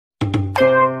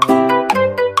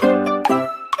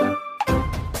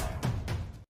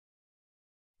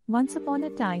Once upon a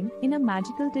time, in a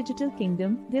magical digital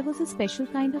kingdom, there was a special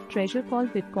kind of treasure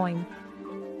called Bitcoin.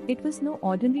 It was no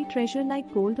ordinary treasure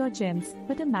like gold or gems,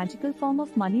 but a magical form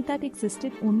of money that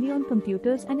existed only on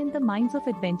computers and in the minds of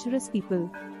adventurous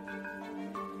people.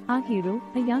 Our hero,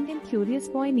 a young and curious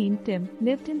boy named Tim,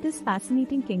 lived in this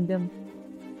fascinating kingdom.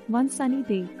 One sunny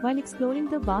day, while exploring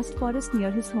the vast forest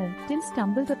near his home, Tim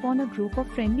stumbled upon a group of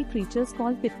friendly creatures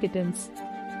called Bitkittens.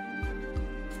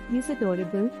 These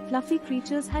adorable, fluffy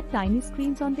creatures had tiny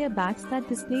screens on their backs that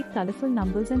displayed colorful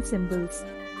numbers and symbols.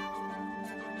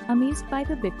 Amazed by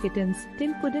the Bitkittens,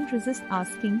 Tim couldn't resist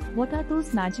asking, "What are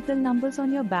those magical numbers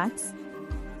on your backs?"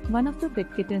 One of the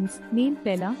Bitkittens, named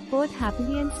Bella, purred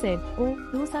happily and said, "Oh,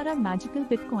 those are our magical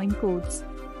Bitcoin codes.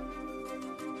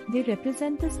 They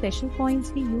represent the special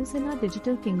coins we use in our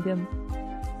digital kingdom."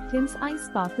 Tim's eyes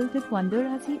sparkled with wonder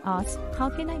as he asked,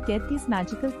 "How can I get these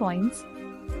magical coins?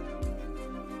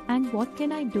 And what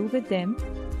can I do with them?"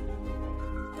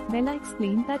 Bella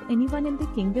explained that anyone in the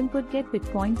kingdom could get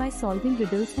Bitcoin by solving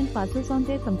riddles and puzzles on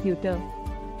their computer.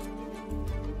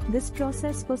 This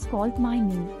process was called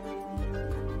mining.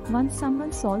 Once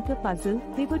someone solved a puzzle,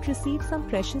 they would receive some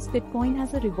precious Bitcoin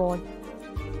as a reward.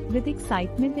 With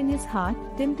excitement in his heart,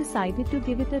 Tim decided to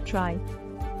give it a try.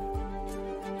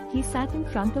 He sat in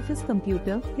front of his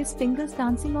computer, his fingers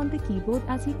dancing on the keyboard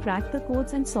as he cracked the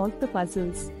codes and solved the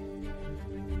puzzles.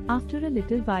 After a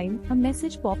little while, a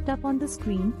message popped up on the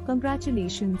screen,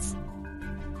 "Congratulations!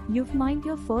 You've mined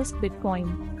your first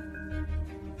Bitcoin."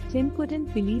 Tim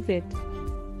couldn't believe it.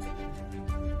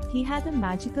 He had a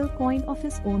magical coin of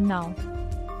his own now.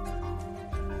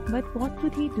 But what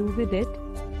could he do with it?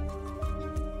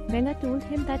 Bella told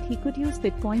him that he could use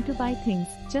Bitcoin to buy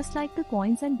things, just like the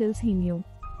coins and bills he knew.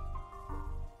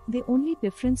 The only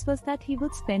difference was that he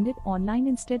would spend it online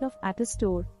instead of at a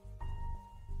store.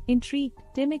 Intrigued,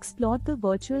 Tim explored the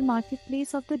virtual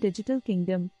marketplace of the digital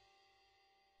kingdom.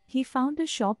 He found a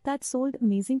shop that sold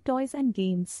amazing toys and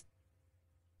games.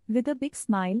 With a big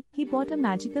smile, he bought a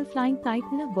magical flying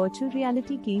kite in a virtual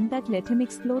reality game that let him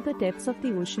explore the depths of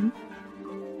the ocean.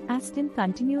 As Tim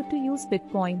continued to use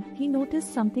Bitcoin, he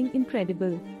noticed something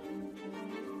incredible.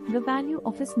 The value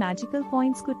of his magical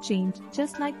coins could change,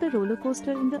 just like the roller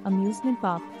coaster in the amusement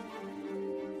park.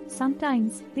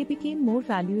 Sometimes, they became more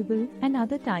valuable, and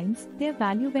other times, their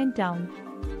value went down.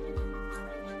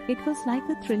 It was like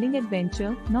a thrilling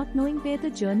adventure, not knowing where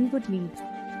the journey would lead.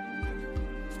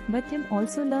 But Tim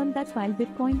also learned that while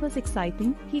Bitcoin was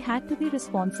exciting, he had to be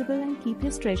responsible and keep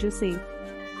his treasure safe.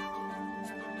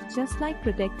 Just like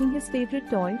protecting his favorite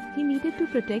toy, he needed to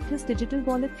protect his digital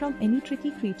wallet from any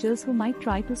tricky creatures who might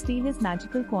try to steal his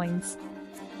magical coins.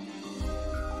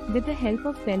 With the help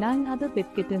of Bella and other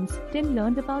Bitkittens, Tim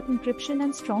learned about encryption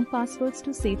and strong passwords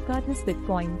to safeguard his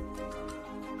Bitcoin.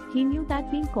 He knew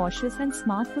that being cautious and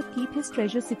smart would keep his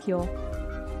treasure secure.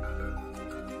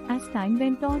 As time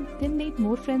went on, Tim made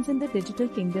more friends in the digital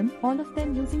kingdom, all of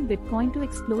them using Bitcoin to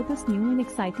explore this new and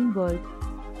exciting world.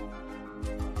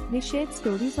 They shared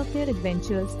stories of their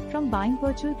adventures, from buying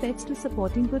virtual pets to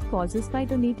supporting good causes by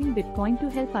donating Bitcoin to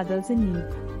help others in need.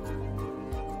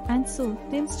 And so,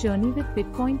 Tim's journey with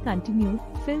Bitcoin continued,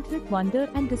 filled with wonder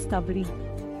and discovery.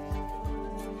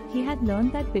 He had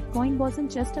learned that Bitcoin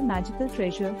wasn't just a magical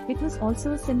treasure, it was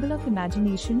also a symbol of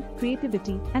imagination,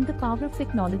 creativity, and the power of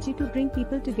technology to bring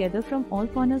people together from all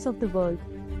corners of the world.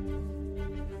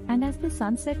 And as the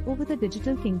sun set over the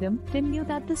digital kingdom, Tim knew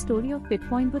that the story of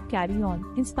Bitcoin would carry on,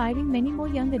 inspiring many more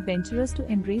young adventurers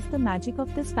to embrace the magic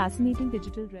of this fascinating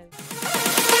digital realm.